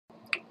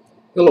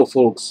Hello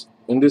folks,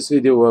 in this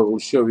video I will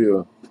show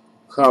you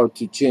how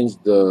to change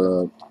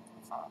the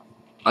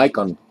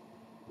icon,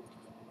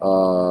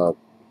 uh,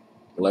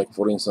 like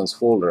for instance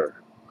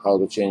folder, how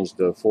to change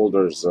the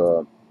folder's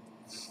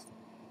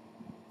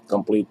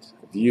complete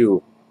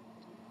view.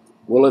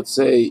 Well, let's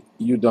say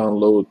you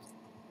download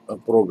a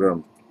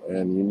program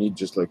and you need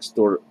just like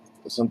store.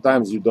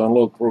 Sometimes you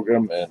download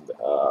program and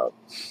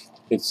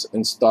it's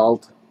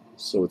installed,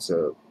 so it's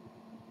a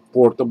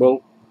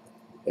portable,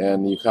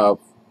 and you have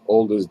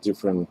all these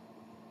different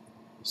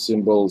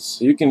symbols.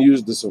 You can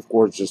use this, of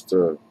course, just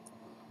to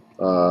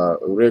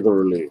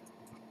regularly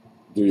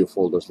do your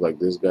folders like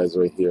these guys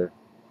right here.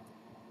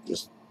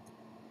 Just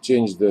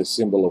change the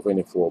symbol of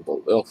any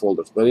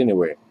folders. But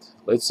anyway,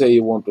 let's say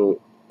you want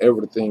to,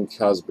 everything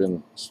has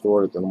been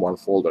stored in one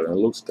folder and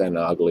it looks kind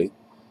of ugly,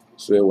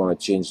 so you want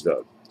to change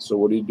that. So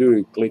what do,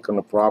 you click on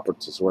the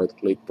properties, right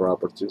click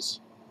properties,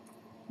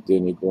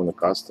 then you go to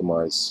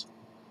customize,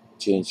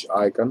 change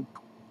icon.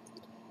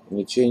 When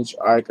you change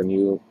icon,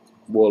 you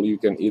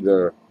can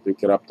either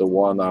pick it up the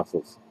one off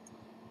of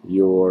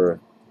your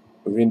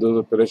Windows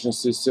operation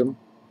system.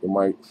 You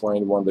might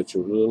find one that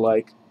you really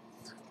like,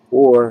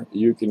 or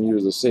you can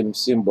use the same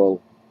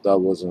symbol that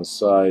was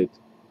inside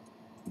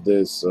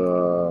this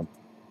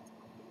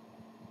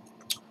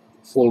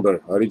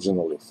folder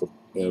originally for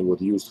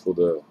was used for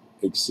the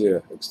exe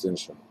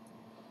extension.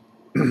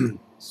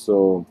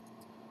 So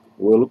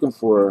we're looking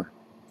for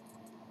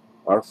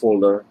our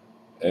folder,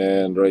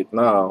 and right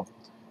now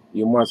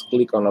you must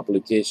click on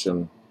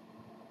application,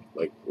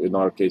 like in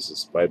our case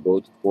it's by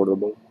boat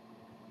portable.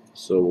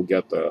 So we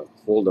get the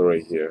folder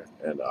right here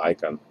and the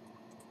icon.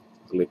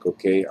 Click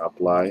OK,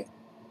 apply,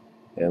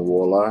 and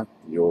voila,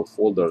 your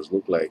folders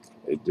look like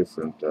a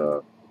different.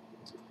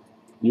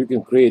 You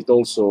can create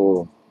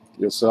also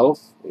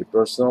yourself a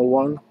personal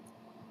one.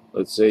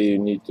 Let's say you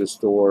need to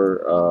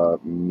store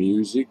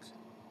music,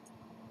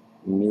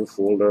 new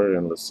folder,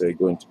 and let's say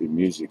going to be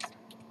music,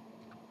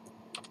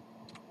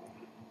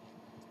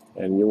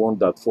 and you want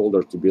that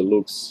folder to be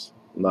looks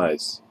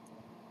nice.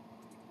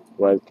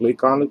 Right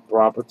click on it,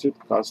 property,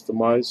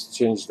 customize,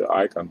 change the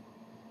icon,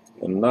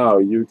 and now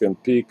you can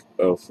pick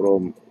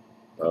from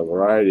a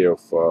variety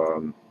of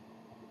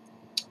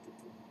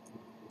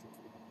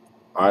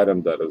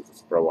item that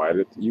is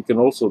provided. You can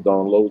also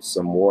download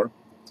some more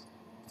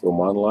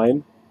from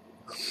online,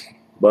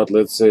 but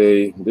let's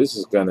say this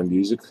is kind of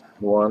music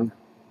one.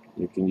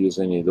 You can use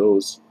any of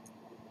those,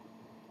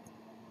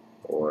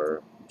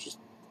 or just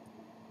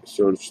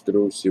search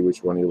through, see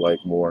which one you like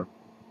more.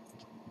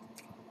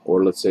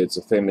 Or let's say it's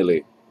a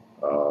family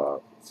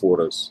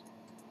photos,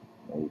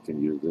 and you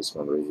can use this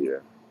one right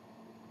here.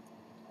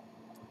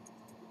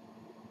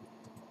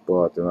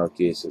 But in our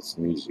case, it's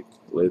music.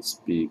 Let's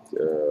pick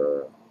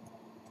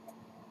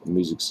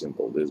music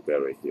symbol, this guy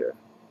right here.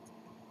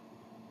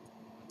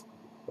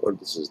 Or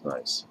this is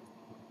nice.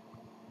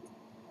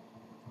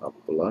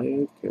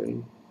 Apply, okay.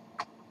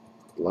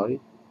 Apply,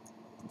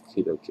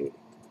 hit okay.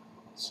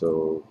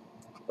 So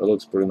it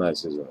looks pretty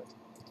nice, isn't it?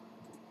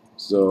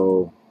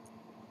 So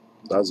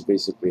that's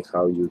basically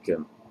how you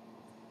can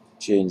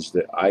change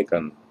the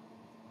icon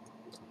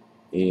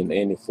in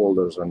any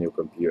folders on your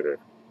computer.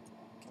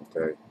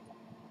 Okay.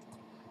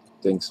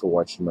 Thanks for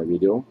watching my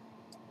video.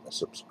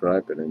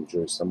 Subscribe and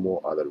enjoy some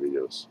more other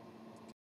videos.